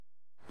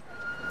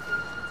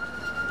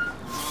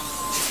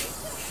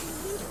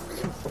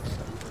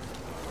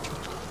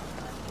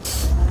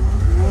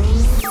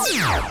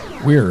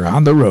We're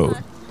on the road.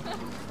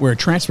 Where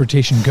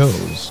transportation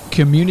goes,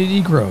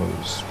 community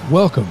grows.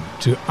 Welcome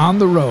to On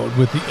the Road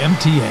with the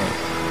MTA.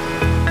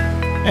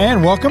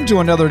 And welcome to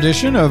another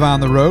edition of On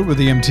the Road with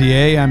the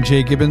MTA. I'm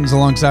Jay Gibbons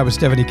alongside with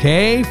Stephanie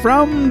Kay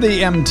from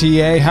the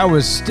MTA. How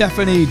is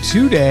Stephanie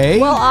today?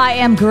 Well, I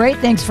am great.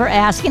 Thanks for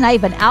asking.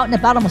 I've been out and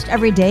about almost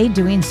every day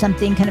doing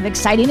something kind of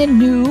exciting and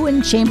new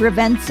in chamber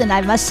events. And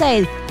I must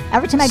say,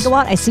 every time I go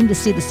out, I seem to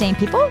see the same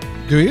people.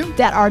 Do you?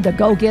 That are the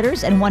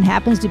go-getters. And one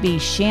happens to be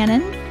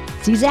Shannon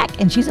Cizak,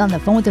 and she's on the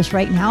phone with us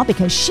right now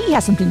because she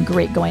has something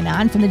great going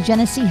on from the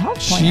Genesee Health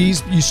Plan.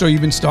 So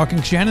you've been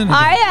stalking Shannon?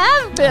 I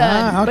have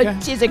been. Okay.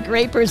 But she's a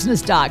great person to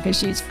stalk because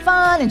she's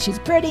fun and she's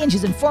pretty and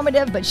she's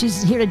informative, but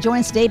she's here to join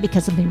us today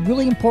because something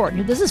really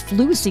important. This is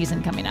flu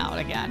season coming out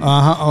again.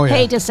 Oh, yeah.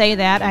 Hate to say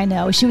that, I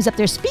know. She was up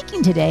there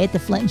speaking today at the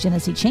Flint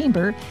Genesee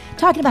Chamber,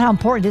 talking about how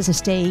important it is to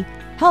stay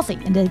healthy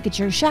and to get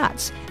your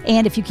shots.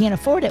 And if you can't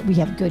afford it, we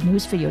have good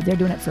news for you. They're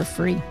doing it for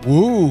free.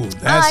 Ooh,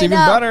 that's even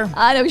better.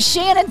 I know.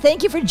 Shannon,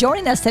 thank you for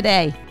joining us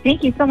today.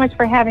 Thank you so much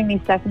for having me,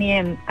 Stephanie.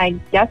 And I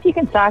guess you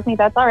can stalk me.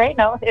 That's all right.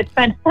 No, it's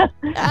been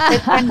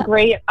it's been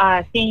great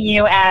seeing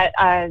you at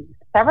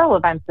several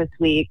events this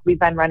week. We've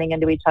been running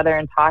into each other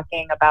and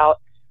talking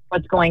about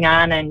what's going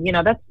on. And, you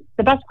know, that's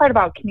the best part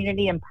about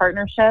community and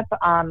partnership.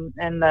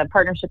 And the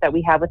partnership that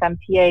we have with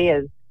MTA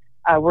is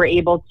we're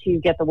able to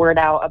get the word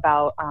out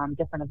about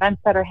different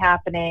events that are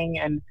happening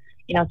and,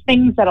 you know,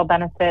 things that'll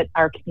benefit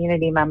our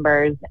community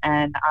members.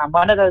 And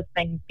one of those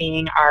things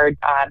being our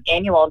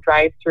annual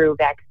Drive-Thru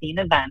vaccine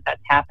event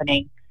that's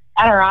happening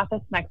at our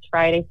office next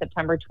Friday,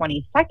 September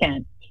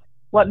 22nd.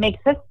 What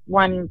makes this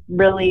one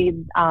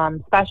really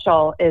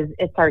special is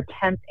it's our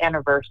 10th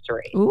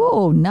anniversary.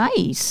 Ooh,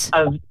 nice.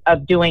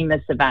 Of doing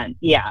this event.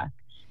 Yeah.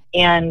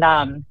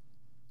 And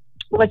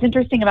what's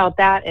interesting about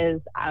that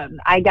is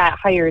I got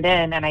hired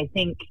in, and I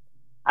think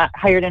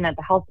hired in at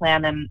the health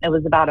plan, and it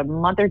was about a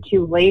month or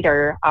two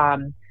later,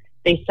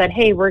 they said,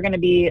 hey, we're going to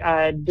be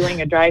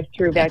doing a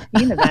drive-through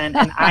vaccine event,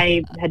 and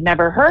I had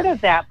never heard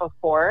of that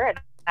before, and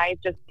I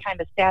just kind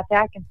of sat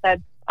back and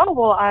said, oh,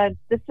 well,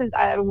 this is,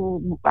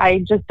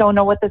 I just don't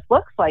know what this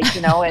looks like,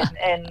 you know,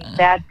 and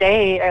that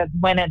day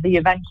when the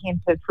event came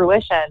to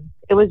fruition,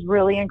 it was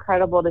really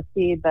incredible to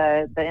see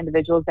the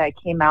individuals that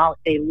came out.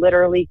 They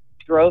literally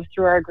drove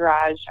through our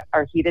garage,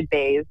 our heated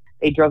bays.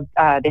 They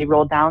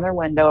rolled down their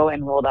window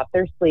and rolled up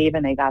their sleeve,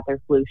 and they got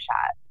their flu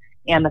shot.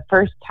 And the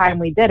first time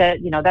we did it,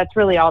 you know, that's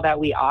really all that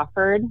we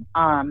offered.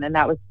 And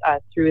that was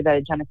through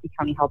the Genesee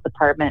County Health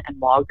Department and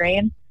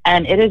Walgreens.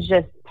 And it has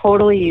just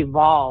totally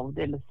evolved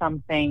into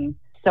something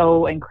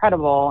so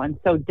incredible and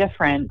so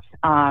different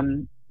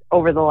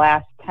over the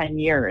last 10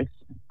 years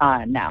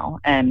now.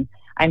 And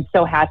I'm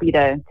so happy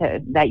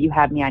that you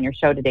have me on your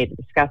show today to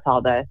discuss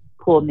all the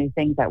cool new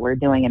things that we're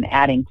doing and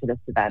adding to this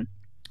event.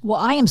 Well,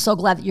 I am so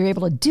glad that you're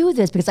able to do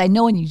this because I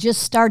know when you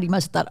just started, you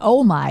must have thought,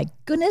 oh my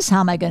goodness,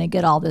 how am I going to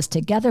get all this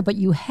together? But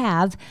you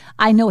have.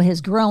 I know it has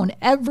grown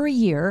every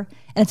year,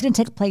 and it's going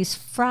to take place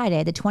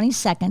Friday, the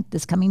 22nd,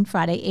 this coming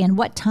Friday. And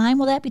what time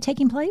will that be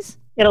taking place?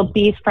 It'll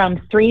be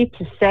from 3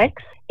 to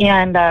 6.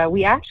 And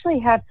we actually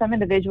have some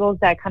individuals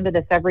that come to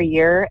this every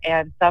year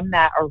and some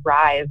that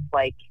arrive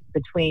like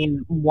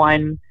between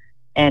 1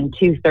 and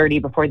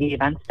 2:30 before the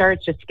event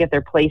starts just to get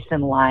their place in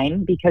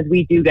line because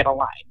we do get a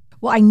line.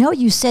 Well, I know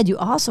you said you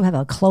also have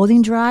a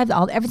clothing drive.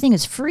 Everything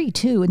is free,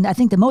 too. And I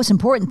think the most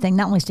important thing,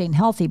 not only staying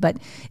healthy, but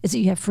is that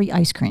you have free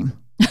ice cream.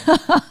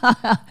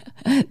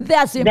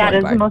 That's the important That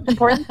is part. the most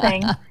important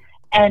thing.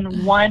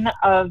 And one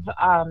of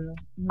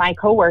my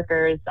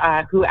coworkers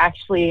who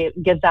actually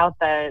gives out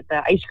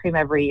the ice cream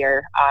every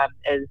year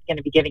is going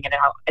to be giving it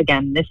out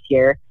again this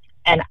year.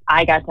 And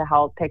I got to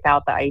help pick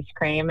out the ice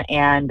cream,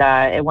 and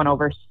it went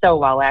over so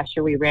well. Last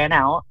year we ran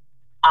out,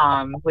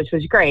 which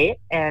was great.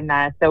 And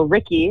so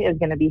Ricky is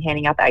going to be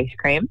handing out the ice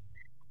cream.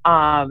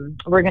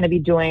 We're going to be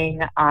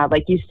doing,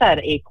 like you said,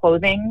 a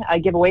clothing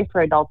giveaway for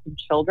adults and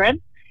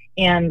children.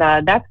 And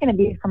that's going to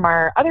be from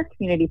our other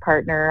community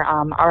partner,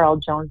 R.L.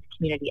 Jones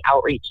Community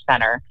Outreach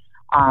Center.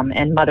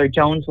 And Mother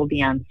Jones will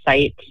be on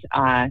site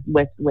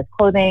with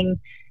clothing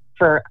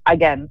for,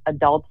 again,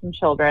 adults and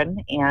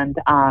children and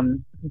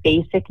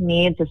basic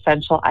needs,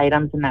 essential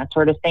items, and that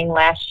sort of thing.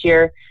 Last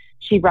year,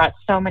 she brought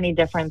so many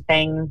different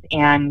things,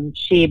 and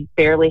she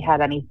barely had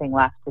anything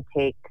left to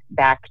take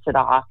back to the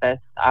office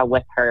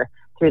with her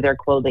through their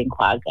clothing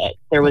closet.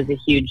 There was a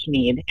huge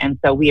need. And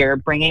so we are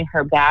bringing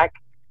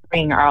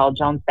R.L.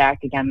 Jones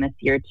back again this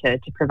year to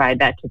provide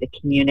that to the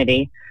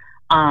community.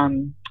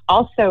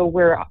 Also,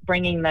 we're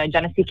bringing the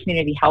Genesee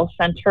Community Health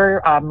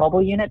Center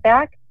mobile unit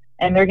back,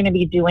 and they're going to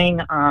be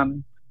doing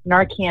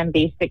Narcan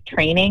basic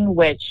training,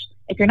 which,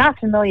 if you're not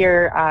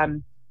familiar,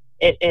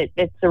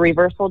 it's a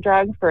reversal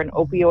drug for an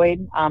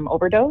opioid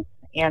overdose.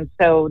 And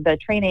so the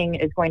training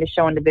is going to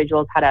show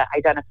individuals how to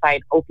identify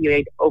an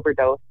opioid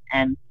overdose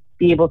and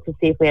be able to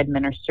safely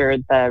administer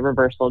the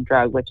reversal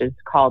drug, which is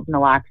called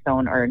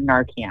naloxone or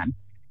Narcan.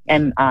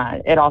 And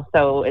it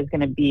also is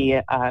going to be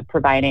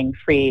providing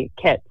free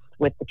kits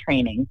with the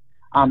training.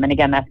 And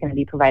again, that's going to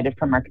be provided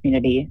from our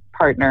community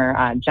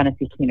partner,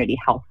 Genesee Community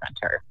Health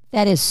Center.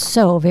 That is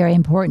so very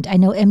important. I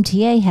know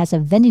MTA has a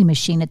vending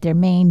machine at their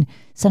main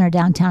center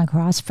downtown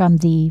across from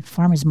the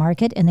farmers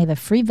market, and they have a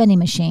free vending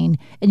machine,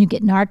 and you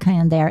get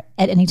Narcan there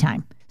at any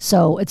time.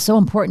 So it's so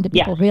important that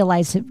people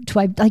realize,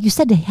 like you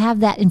said, to have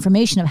that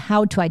information of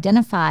how to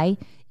identify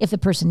if the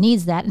person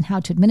needs that and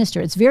how to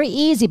administer. It's very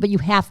easy, but you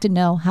have to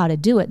know how to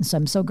do it. And so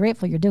I'm so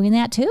grateful you're doing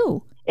that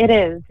too. It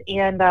is.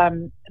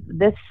 And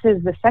this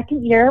is the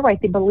second year. I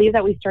believe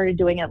that we started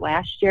doing it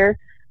last year.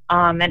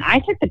 And I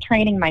took the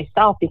training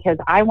myself because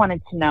I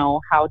wanted to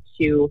know how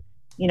to,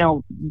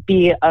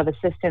 be of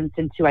assistance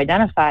and to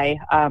identify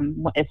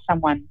if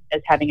someone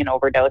is having an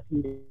overdose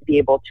and be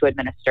able to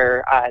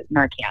administer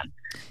Narcan.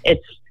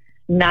 It's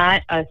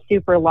not a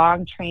super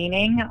long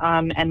training.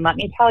 And let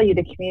me tell you,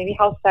 the Community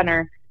Health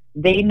Center,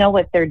 they know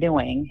what they're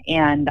doing.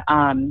 And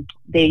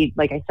they,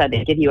 like I said,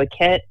 they give you a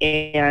kit.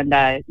 And,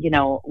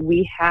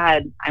 we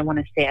had, I want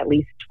to say, at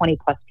least 20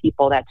 plus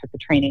people that took the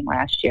training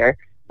last year.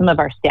 Some of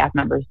our staff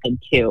members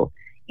did too.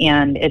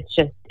 And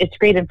it's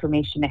great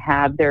information to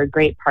have. They're a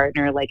great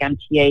partner like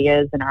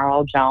MTA is and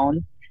R.L.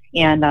 Jones.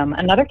 And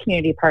another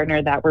community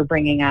partner that we're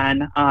bringing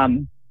on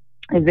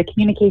is the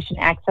Communication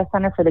Access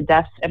Center for the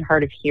Deaf and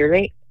Hard of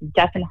Hearing.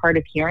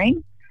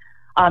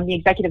 The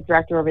executive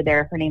director over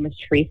there, her name is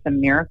Teresa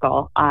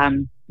Miracle.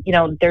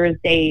 There's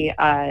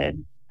a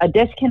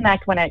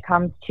disconnect when it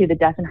comes to the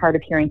deaf and hard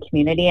of hearing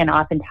community, and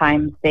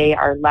oftentimes they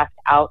are left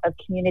out of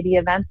community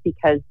events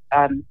because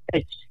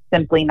it's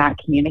simply not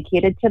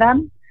communicated to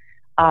them.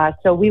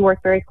 So we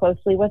work very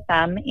closely with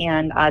them,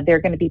 and they're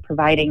going to be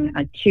providing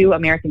 2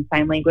 American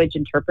Sign Language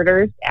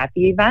interpreters at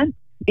the event.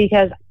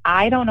 Because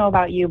I don't know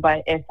about you,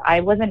 but if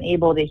I wasn't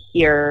able to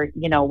hear,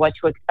 what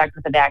to expect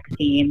with the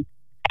vaccine,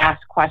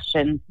 ask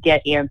questions,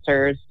 get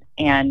answers,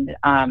 and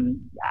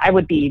I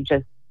would be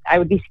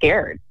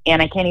scared.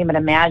 And I can't even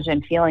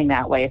imagine feeling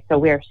that way. So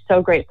we are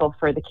so grateful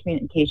for the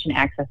Communication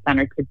Access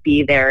Center to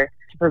be there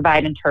to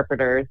provide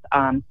interpreters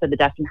so the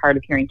deaf and hard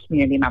of hearing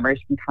community members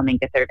can come and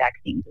get their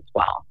vaccines as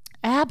well.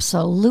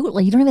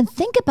 Absolutely. You don't even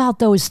think about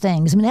those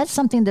things. I mean, that's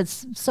something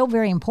that's so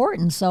very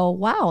important. So,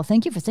 wow,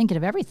 thank you for thinking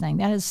of everything.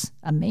 That is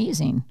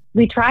amazing.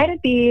 We try to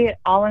be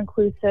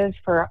all-inclusive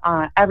for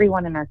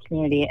everyone in our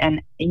community.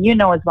 And you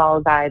know as well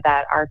as I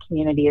that our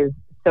community is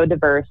so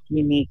diverse,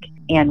 unique,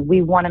 and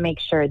we want to make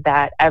sure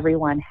that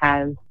everyone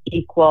has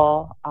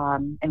equal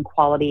and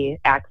quality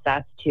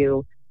access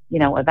to,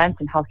 events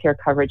and healthcare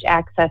coverage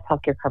access,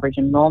 healthcare coverage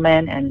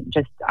enrollment, and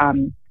just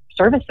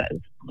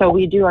services. So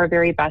we do our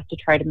very best to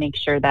try to make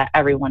sure that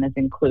everyone is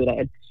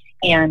included.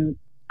 And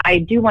I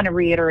do want to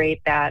reiterate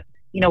that,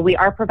 we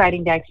are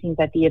providing vaccines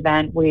at the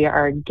event. We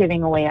are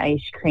giving away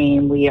ice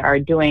cream. We are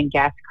doing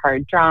gas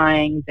card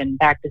drawings and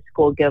back to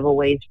school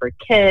giveaways for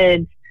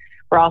kids.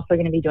 We're also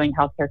going to be doing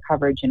healthcare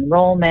coverage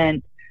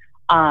enrollment.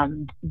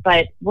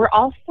 But we're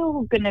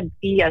also going to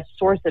be a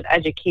source of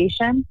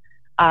education.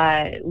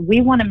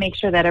 We want to make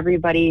sure that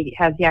everybody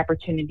has the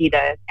opportunity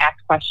to ask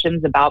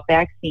questions about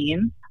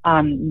vaccines,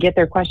 get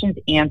their questions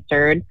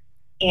answered,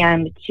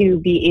 and to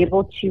be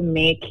able to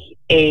make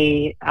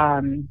the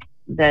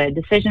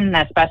decision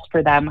that's best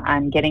for them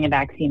on getting a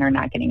vaccine or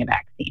not getting a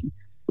vaccine.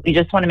 We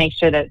just want to make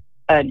sure that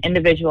an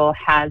individual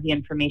has the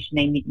information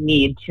they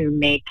need to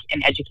make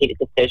an educated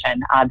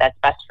decision that's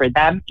best for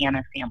them and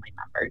their family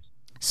members.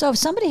 So if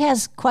somebody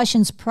has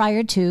questions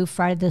prior to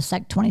Friday the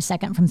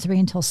 22nd from 3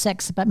 until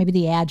 6 about maybe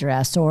the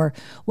address or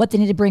what they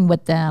need to bring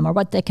with them or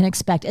what they can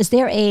expect, is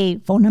there a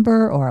phone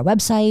number or a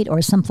website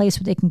or some place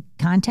where they can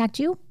contact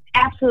you?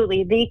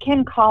 Absolutely. They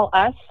can call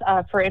us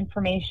for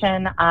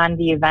information on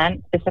the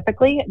event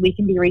specifically. We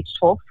can be reached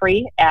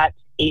toll-free at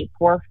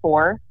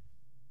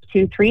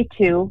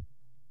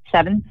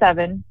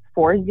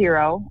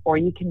 844-232-7740, or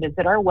you can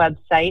visit our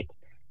website,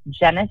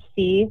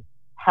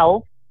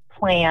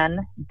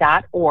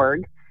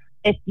 GeneseeHealthPlan.org.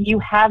 If you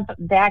have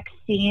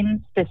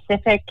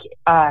vaccine-specific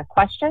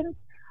questions,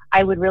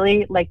 I would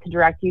really like to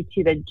direct you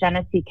to the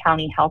Genesee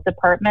County Health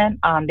Department.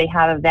 They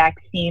have a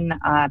vaccine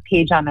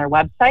page on their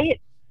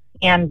website,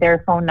 and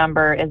their phone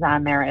number is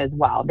on there as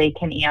well. They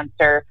can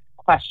answer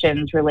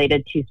questions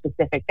related to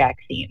specific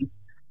vaccines.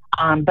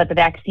 But the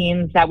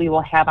vaccines that we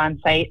will have on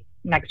site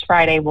next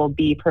Friday will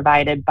be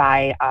provided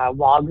by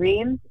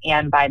Walgreens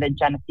and by the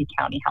Genesee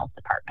County Health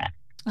Department.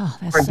 Oh,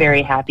 We're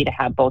very happy to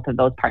have both of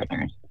those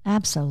partners.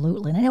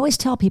 Absolutely. And I always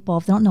tell people,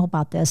 if they don't know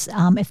about this,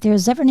 if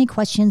there's ever any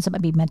questions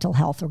about maybe mental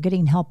health or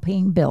getting help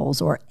paying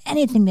bills or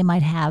anything they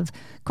might have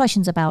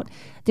questions about,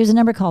 there's a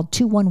number called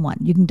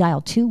 211. You can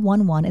dial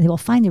 211 and they will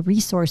find the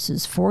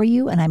resources for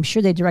you. And I'm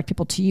sure they direct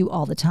people to you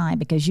all the time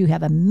because you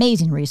have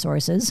amazing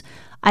resources.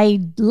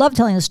 I love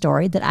telling the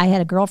story that I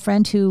had a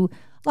girlfriend who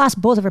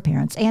lost both of her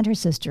parents and her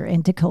sister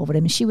into COVID.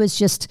 I mean, she was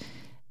just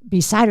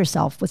beside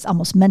herself with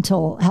almost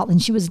mental health. And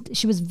she was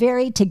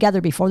very together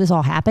before this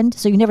all happened.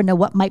 So you never know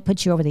what might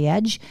put you over the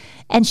edge.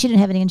 And she didn't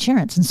have any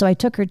insurance. And so I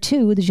took her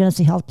to the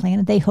Genesee Health Plan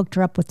and they hooked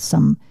her up with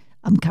some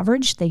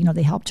coverage. They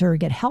helped her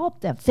get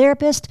help, the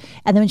therapist.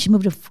 And then when she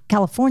moved to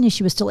California,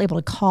 she was still able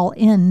to call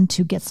in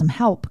to get some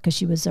help because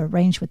she was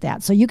arranged with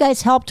that. So you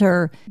guys helped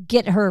her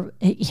get her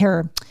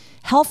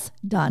health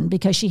done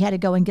because she had to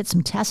go and get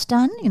some tests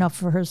done,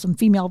 for her some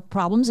female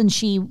problems. And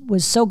she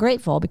was so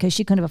grateful because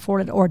she couldn't have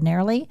afforded it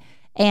ordinarily.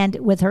 And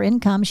with her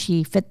income,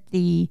 she fit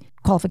the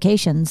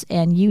qualifications,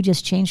 and you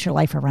just changed her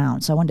life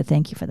around. So I wanted to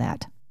thank you for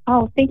that.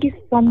 Oh, thank you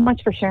so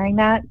much for sharing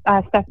that,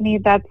 Stephanie.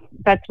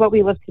 That's what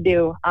we live to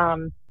do.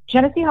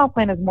 Genesee Health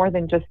Plan is more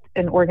than just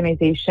an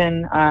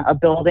organization, a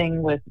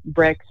building with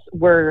bricks.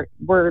 We're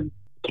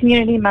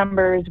community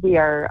members. We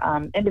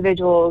are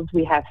individuals.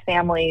 We have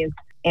families,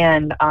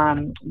 and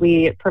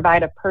we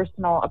provide a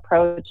personal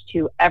approach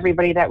to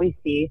everybody that we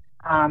see.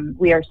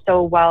 We are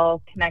so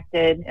well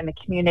connected in the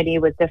community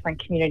with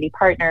different community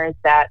partners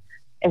that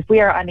if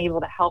we are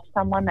unable to help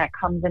someone that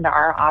comes into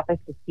our office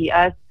to see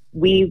us,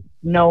 we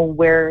know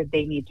where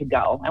they need to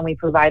go, and we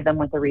provide them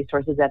with the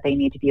resources that they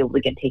need to be able to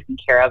get taken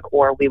care of,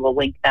 or we will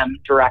link them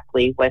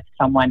directly with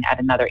someone at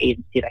another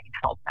agency that can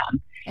help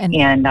them.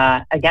 And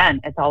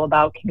again, it's all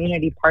about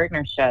community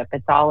partnership.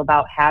 It's all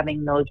about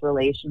having those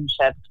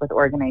relationships with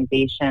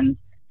organizations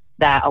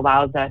that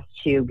allows us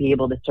to be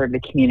able to serve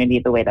the community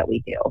the way that we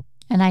do.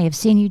 And I have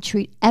seen you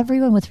treat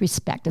everyone with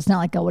respect. It's not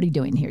like, oh, what are you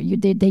doing here?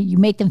 You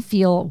make them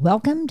feel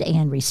welcomed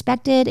and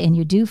respected, and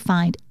you do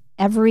find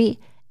every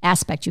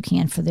aspect you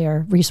can for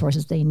their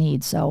resources they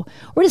need. So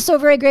we're just so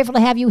very grateful to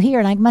have you here.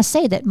 And I must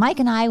say that Mike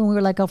and I, when we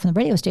were let go from the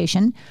radio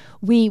station,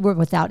 we were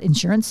without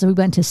insurance. So we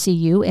went to see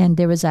you, and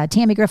there was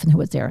Tammy Griffin who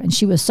was there. And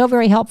she was so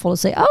very helpful to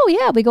say, oh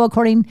yeah, we go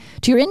according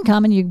to your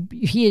income. And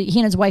he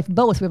and his wife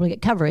both were able to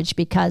get coverage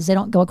because they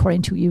don't go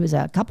according to you as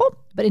a couple,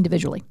 but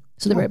individually.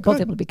 So they were both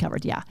able to be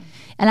covered, yeah.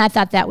 And I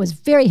thought that was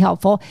very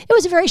helpful. It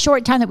was a very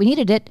short time that we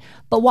needed it,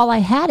 but while I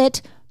had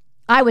it,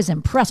 I was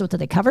impressed with what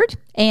they covered.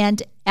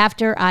 And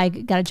after I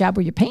got a job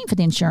where you're paying for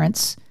the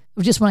insurance,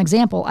 just one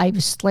example, I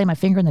slammed my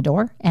finger in the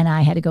door and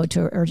I had to go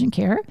to urgent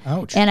care.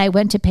 Ouch. And I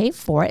went to pay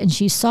for it, and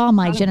she saw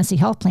my Genesee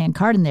Health Plan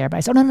card in there. But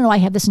I said, oh, no, I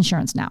have this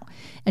insurance now.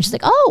 And she's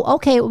like, oh,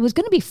 okay, it was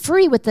going to be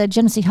free with the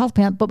Genesee Health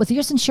Plan, but with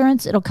your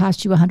insurance, it'll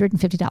cost you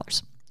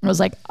 $150. I was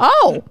like,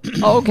 oh,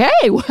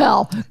 okay,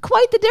 well,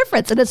 quite the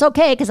difference. And it's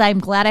okay because I'm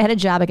glad I had a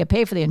job. I could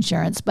pay for the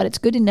insurance, but it's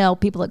good to know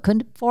people that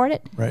couldn't afford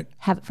it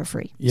have it for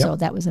free. Yep. So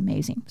that was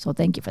amazing. So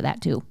thank you for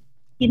that too.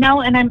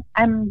 And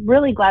I'm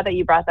really glad that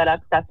you brought that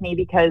up, Stephanie,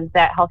 because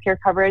that healthcare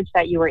coverage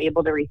that you were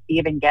able to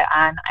receive and get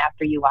on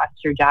after you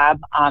lost your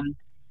job,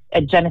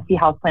 at Genesee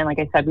Health Plan, like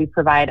I said, we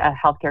provide a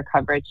healthcare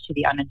coverage to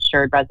the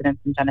uninsured residents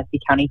in Genesee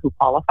County who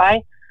qualify.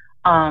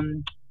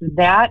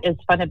 That is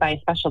funded by a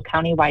special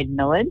countywide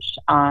millage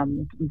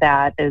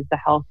that is the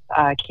health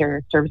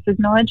care services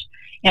millage.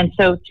 And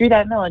so through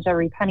that millage,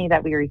 every penny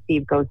that we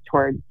receive goes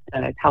towards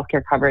the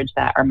healthcare coverage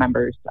that our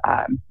members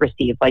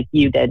receive, like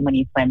you did when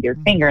you slammed your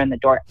finger in the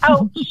door.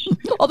 Ouch!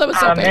 Oh, that was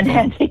so painful. And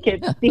had to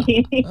get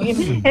seen.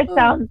 It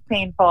sounds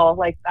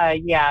painful.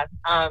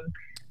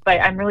 But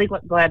I'm really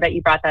glad that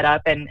you brought that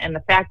up. And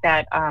the fact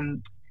that,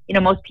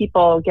 most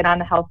people get on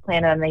the health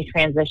plan and they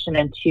transition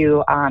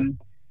into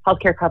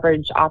healthcare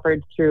coverage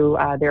offered through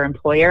their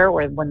employer,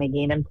 or when they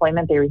gain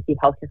employment, they receive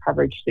healthcare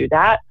coverage through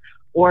that.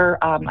 Or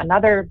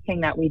another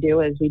thing that we do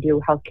is we do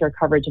healthcare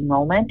coverage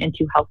enrollment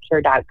into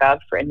healthcare.gov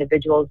for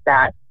individuals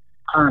that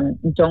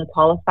don't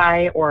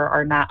qualify or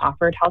are not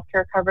offered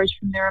healthcare coverage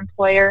from their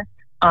employer.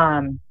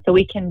 So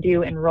we can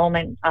do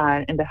enrollment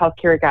into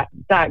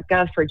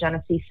healthcare.gov for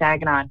Genesee,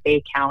 Saginaw, and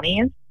Bay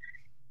counties.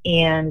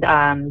 And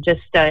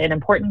just an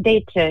important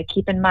date to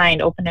keep in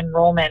mind, open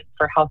enrollment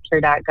for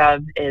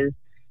healthcare.gov is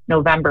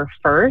November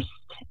 1st,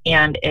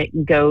 and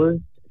it goes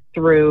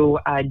through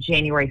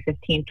January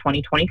 15th,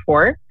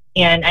 2024.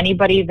 And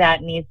anybody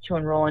that needs to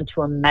enroll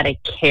into a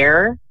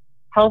Medicare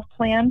health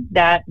plan,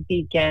 that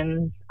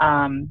begins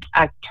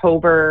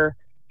October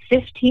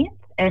 15th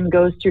and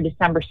goes through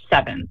December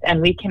 7th.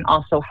 And we can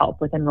also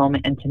help with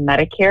enrollment into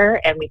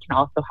Medicare, and we can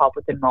also help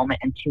with enrollment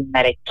into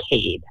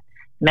Medicaid.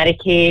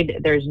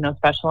 Medicaid, there's no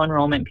special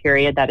enrollment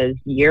period. That is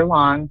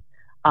year-long.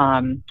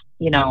 And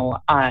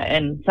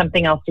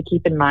something else to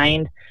keep in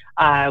mind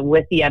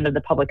with the end of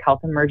the public health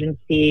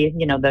emergency,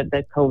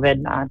 the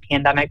COVID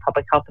pandemic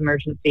public health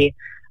emergency,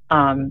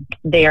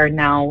 they are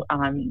now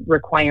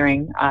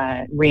requiring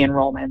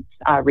re-enrollments,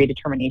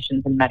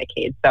 redeterminations in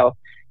Medicaid. So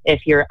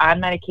if you're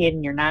on Medicaid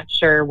and you're not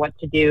sure what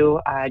to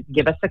do,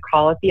 give us a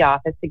call at the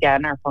office.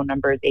 Again, our phone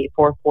number is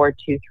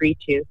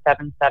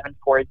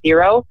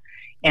 844-232-7740,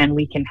 and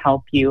we can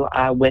help you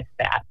with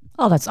that.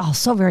 Oh, that's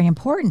also very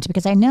important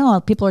because I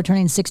know people are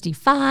turning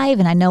 65,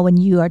 and I know when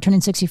you are turning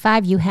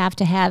 65, you have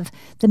to have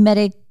the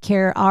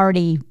Medicare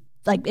already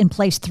in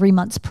place 3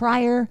 months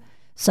prior.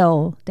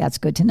 So that's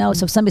good to know.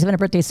 So if somebody's having a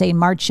birthday, say in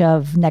March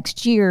of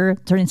next year,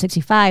 turning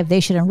 65, they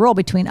should enroll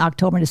between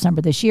October and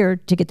December this year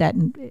to get that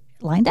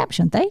lined up,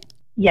 shouldn't they?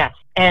 Yes.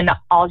 And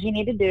all you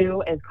need to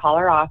do is call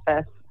our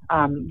office.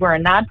 We're a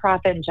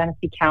nonprofit in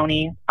Genesee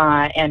County,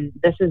 and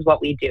this is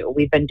what we do.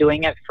 We've been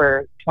doing it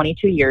for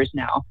 22 years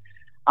now.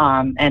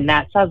 And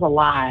that says a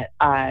lot,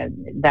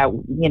 that,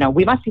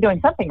 we must be doing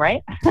something,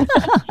 right?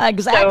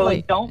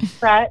 Exactly. So don't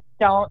fret,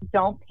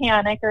 don't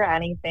panic or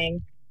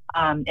anything.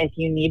 If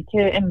you need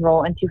to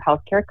enroll into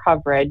healthcare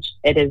coverage,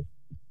 it is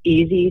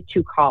easy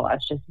to call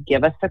us. Just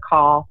give us a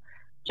call.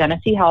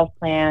 Genesee Health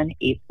Plan,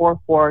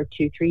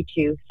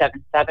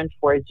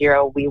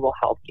 844-232-7740. We will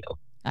help you.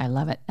 I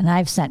love it. And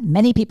I've sent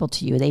many people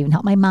to you. They even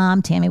helped my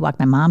mom. Tammy walked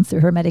my mom through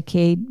her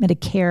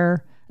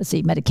Medicare.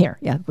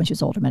 Yeah, when she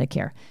was older,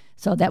 Medicare.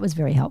 So that was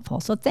very helpful.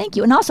 So thank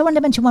you. And also I wanted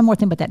to mention one more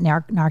thing about that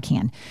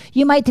Narcan.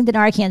 You might think that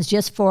Narcan is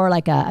just for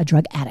like a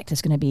drug addict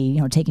that's going to be,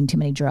 taking too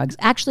many drugs.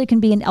 Actually, it can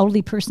be an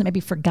elderly person that maybe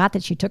forgot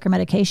that she took her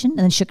medication and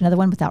then shook another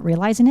one without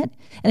realizing it.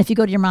 And if you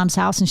go to your mom's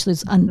house and she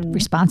was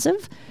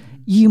unresponsive,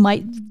 you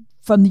might,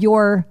 from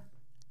your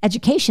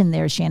education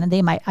there, Shannon,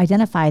 they might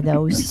identify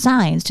those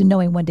signs to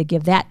knowing when to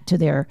give that to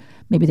their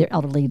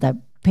elderly, the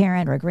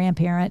parent or a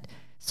grandparent.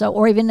 So,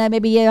 or even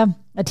maybe a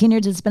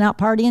teenager that's been out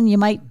partying, you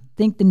might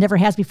think that never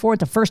has before.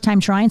 It's the first time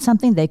trying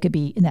something, they could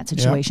be in that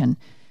situation. Yep.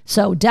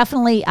 So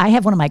definitely, I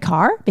have one in my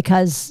car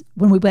because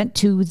when we went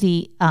to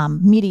the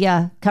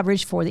media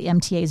coverage for the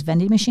MTA's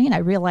vending machine, I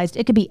realized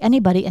it could be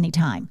anybody,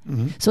 anytime.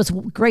 Mm-hmm. So it's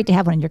great to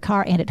have one in your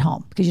car and at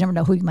home because you never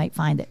know who you might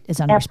find that is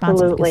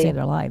unresponsive and can save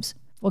their lives.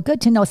 Well, good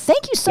to know.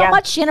 Thank you so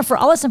much, Shannon, for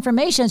all this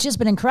information. It's just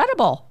been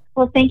incredible.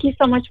 Well, thank you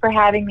so much for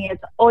having me.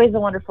 It's always a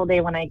wonderful day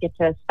when I get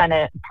to spend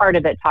a part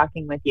of it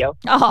talking with you.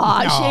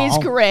 Oh, she's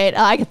great.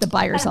 I get to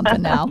buy her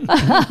something now.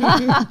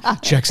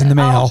 Checks in the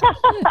mail.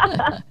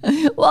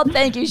 Well,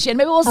 thank you, Shannon.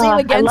 Maybe we'll see you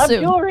again soon.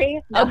 I love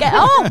jewelry. Okay.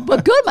 Oh,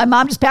 but good. My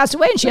mom just passed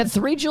away and she had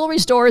 3 jewelry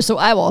stores, so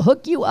I will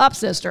hook you up,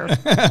 sister.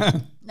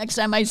 Next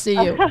time I see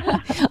you.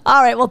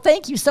 All right. Well,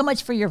 thank you so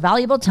much for your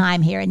valuable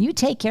time here, and you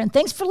take care. And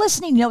thanks for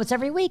listening. It's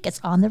every week. It's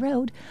On the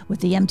Road with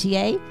the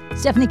MTA,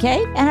 Stephanie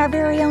K, and our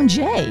very own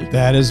Jay.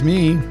 That is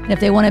me. And if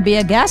they want to be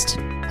a guest,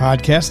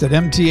 podcast at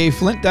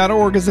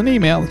mtaflint.org is an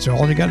email. That's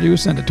all you got to do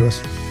is send it to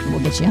us.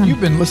 We'll get you on.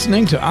 You've been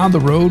listening to On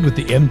the Road with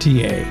the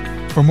MTA.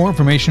 For more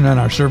information on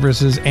our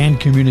services and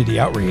community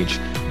outreach,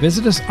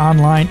 visit us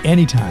online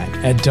anytime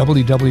at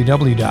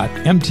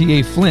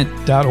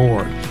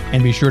www.mtaflint.org.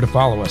 And be sure to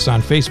follow us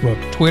on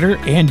Facebook, Twitter,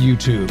 and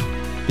YouTube.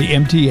 The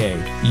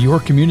MTA, your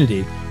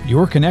community,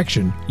 your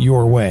connection,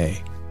 your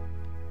way.